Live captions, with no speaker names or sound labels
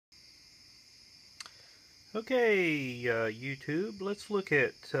Okay, YouTube, let's look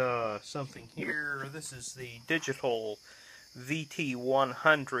at something here. This is the digital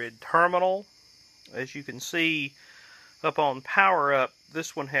VT-100 terminal. As you can see up on power up,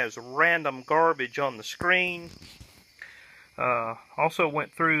 this one has random garbage on the screen. Also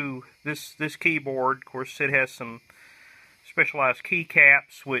went through this keyboard. Of course, it has some specialized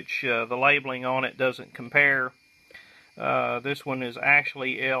keycaps, which the labeling on it doesn't compare. This one is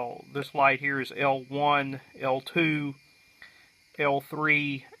actually this light here is L1, L2,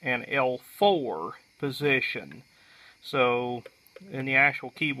 L3, and L4 position. So in the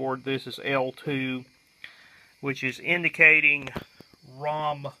actual keyboard, this is L2, which is indicating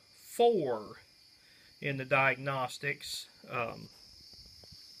ROM 4 in the diagnostics.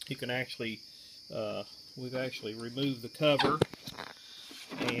 You can actually, we've actually removed the cover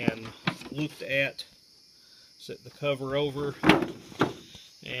and looked at, set the cover over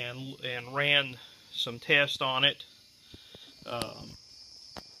and ran some tests on it.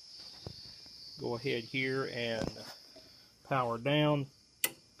 Go ahead here and power down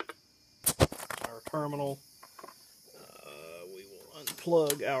our terminal. We will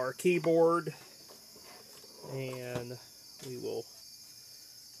unplug our keyboard and we will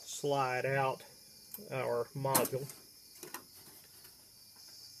slide out our module.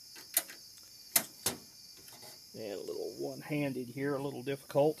 And a little one-handed here, a little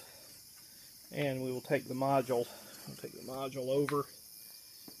difficult. And we will take the module. We'll take the module over.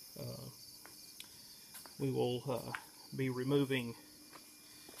 We will be removing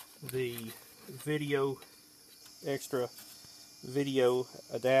the extra video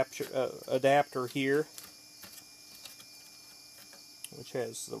adapter here, which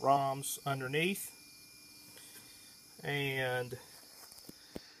has the ROMs underneath. And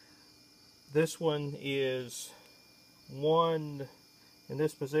this one is in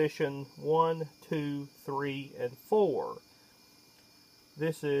this position 1, 2, 3, and 4.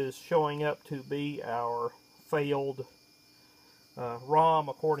 This is showing up to be our failed ROM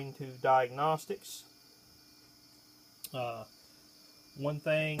according to diagnostics. One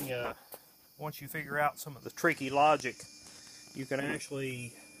thing, once you figure out some of the tricky logic, you can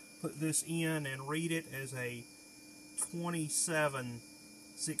actually put this in and read it as a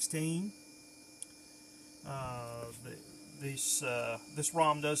 2716. This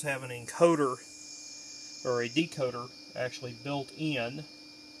ROM does have an encoder or a decoder actually built in.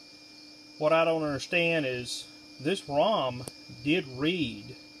 What I don't understand is this ROM did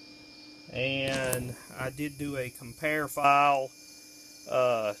read, and I did do a compare file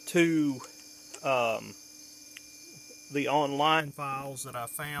to the online files that I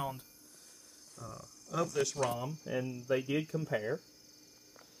found of this ROM, and they did compare.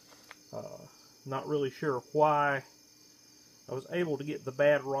 Not really sure why I was able to get the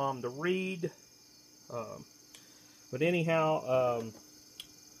bad ROM to read, but anyhow,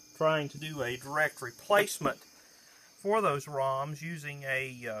 trying to do a direct replacement for those ROMs using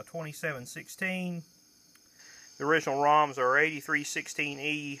a 2716. The original ROMs are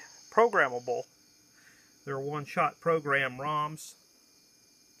 8316E programmable. They're one-shot program ROMs.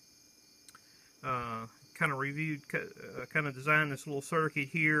 Kind of designed this little circuit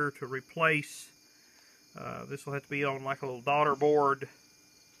here to replace. This will have to be on like a little daughter board,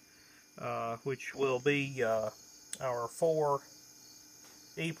 which will be our 4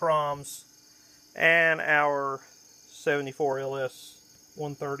 EPROMs and our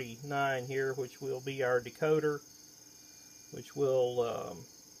 74LS139 here, which will be our decoder, which will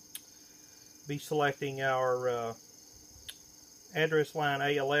be selecting our address line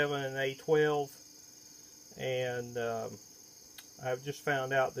A11 and A12. And I've just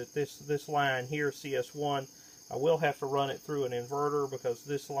found out that this line here, CS1, I will have to run it through an inverter because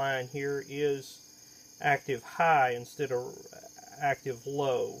this line here is active high instead of active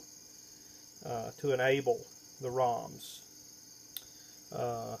low to enable the ROMs.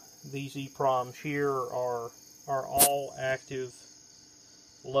 These EPROMs here are all active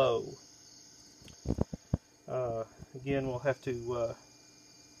low. Again, we'll have to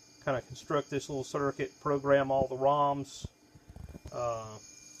kind of construct this little circuit, program all the ROMs,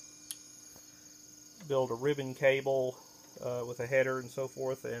 build a ribbon cable with a header and so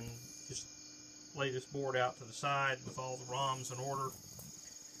forth, and just lay this board out to the side with all the ROMs in order.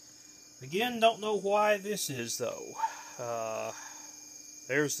 Again, don't know why this is though.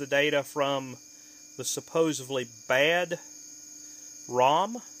 There's the data from the supposedly bad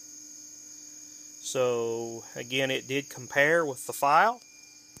ROM. So again, it did compare with the file.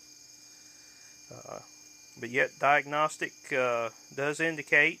 But yet diagnostic does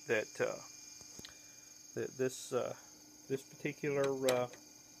indicate that that this particular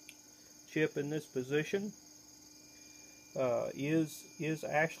chip in this position is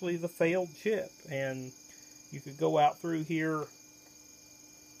actually the failed chip. And you could go out through here,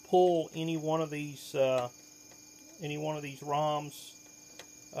 pull any one of these ROMs,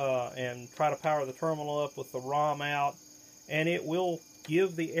 and try to power the terminal up with the ROM out, and it will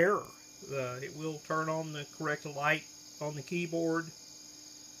give the error. It will turn on the correct light on the keyboard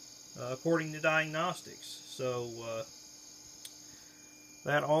according to diagnostics. So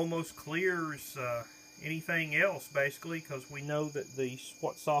that almost clears anything else, basically, because we know that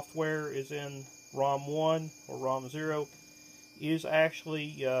what software is in ROM 1 or ROM 0 is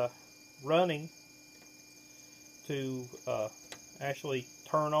actually running to actually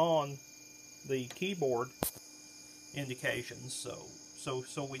turn on the keyboard indications.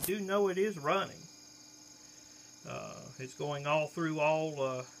 So we do know it is running. It's going all through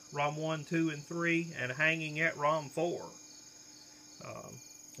all ROM 1, 2, and 3, and hanging at ROM 4.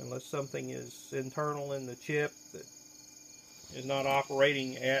 Unless something is internal in the chip that is not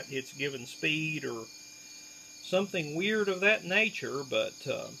operating at its given speed or something weird of that nature. But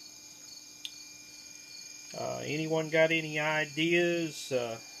anyone got any ideas?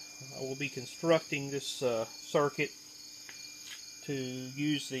 I will be constructing this circuit to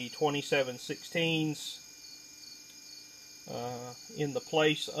use the 2716s in the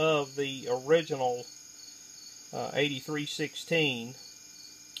place of the original 8316.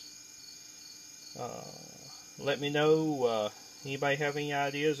 Let me know, anybody have any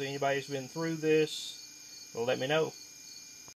ideas? Anybody's been through this? Let me know.